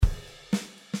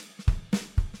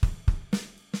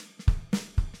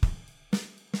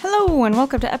Hello, and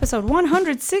welcome to episode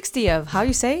 160 of How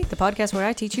You Say, the podcast where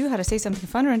I teach you how to say something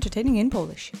fun or entertaining in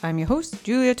Polish. I'm your host,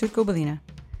 Julia Tutko-Balina.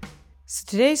 So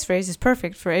today's phrase is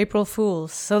perfect for April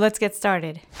Fools, so let's get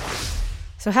started.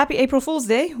 So happy April Fool's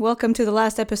Day. Welcome to the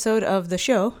last episode of the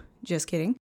show. Just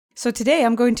kidding. So today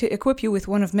I'm going to equip you with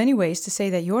one of many ways to say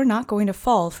that you're not going to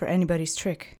fall for anybody's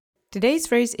trick. Today's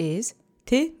phrase is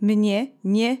Ty mnie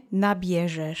nie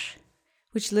nabierzesz,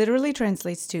 which literally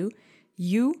translates to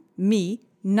you, me,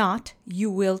 not you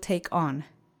will take on.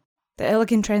 The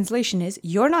elegant translation is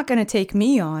you're not going to take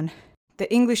me on.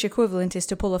 The English equivalent is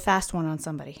to pull a fast one on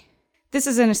somebody. This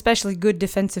is an especially good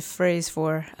defensive phrase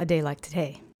for a day like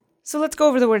today. So let's go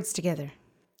over the words together.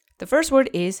 The first word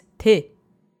is ty.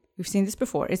 We've seen this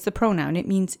before. It's the pronoun. It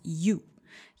means you.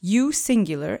 You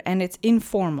singular, and it's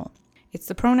informal. It's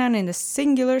the pronoun in the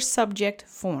singular subject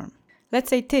form. Let's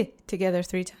say ty together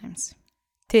 3 times.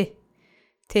 Ty,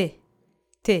 ty,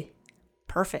 ty.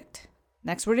 Perfect.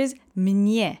 Next word is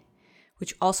mnie,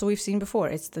 which also we've seen before.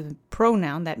 It's the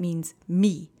pronoun that means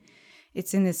me.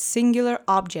 It's in the singular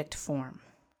object form.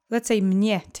 Let's say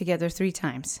mnie together 3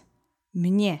 times.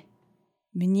 Mnie,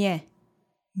 mnie,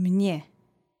 mnie.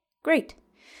 Great.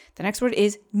 The next word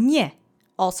is nie.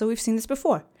 Also, we've seen this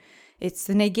before. It's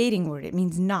the negating word. It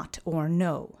means not or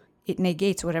no. It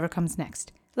negates whatever comes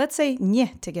next. Let's say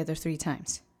nie together 3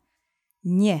 times.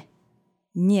 Nie,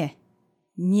 nie,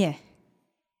 nie.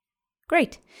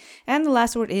 Great. And the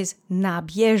last word is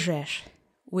nabierzesz,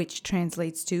 which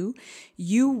translates to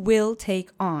you will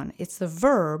take on. It's the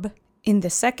verb in the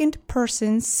second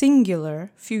person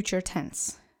singular future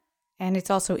tense. And it's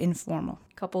also informal,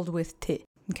 coupled with ty.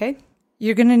 Okay?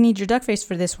 You're going to need your duck face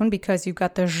for this one because you've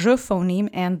got the ż phoneme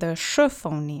and the sh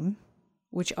phoneme,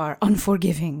 which are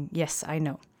unforgiving. Yes, I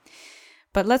know.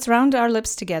 But let's round our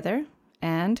lips together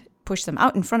and push them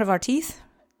out in front of our teeth.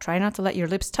 Try not to let your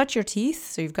lips touch your teeth,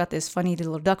 so you've got this funny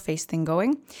little duck face thing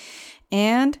going.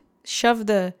 And shove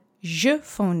the j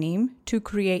phoneme to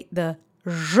create the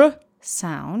r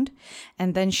sound,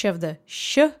 and then shove the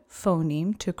sh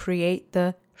phoneme to create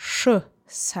the sh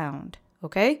sound.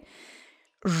 Okay?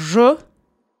 R,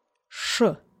 sh,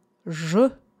 r,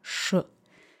 sh.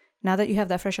 Now that you have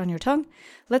that fresh on your tongue,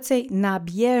 let's say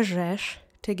nabierzesz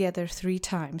together 3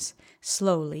 times,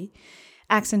 slowly.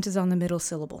 Accent is on the middle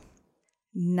syllable.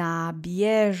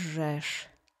 Nabierzesz.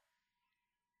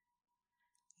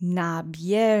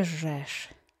 Nabierzesz.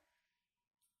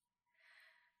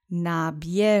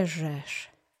 Nabierzesz.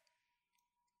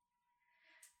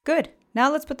 Good. Now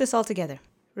let's put this all together.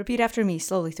 Repeat after me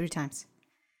slowly 3 times.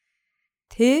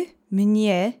 Ty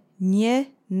mnie nie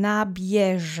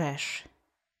nabierzesz.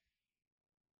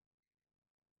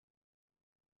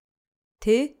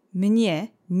 Ty mnie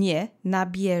nie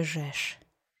nabierzesz.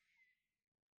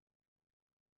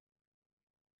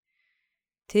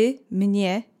 Ty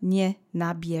mnie nie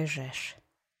nabierzesz.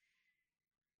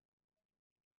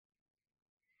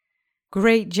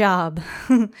 Great job.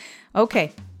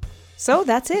 Okay. So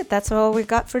that's it. That's all we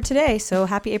got for today. So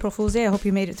happy April Fool's Day. I hope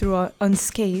you made it through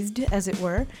unscathed, as it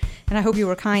were. And I hope you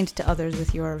were kind to others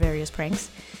with your various pranks.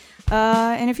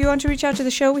 And if you want to reach out to the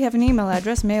show, we have an email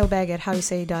address,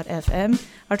 mailbag@howyousay.fm.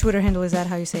 Our Twitter handle is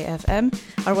 @howyousayfm.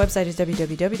 Our website is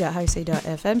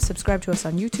www.howyousay.fm. Subscribe to us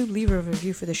on YouTube, leave a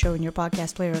review for the show in your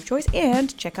podcast player of choice,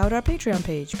 and check out our Patreon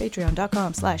page,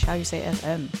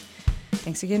 patreon.com/howyousayfm.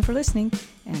 Thanks again for listening,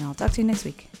 and I'll talk to you next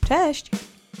week. Cześć!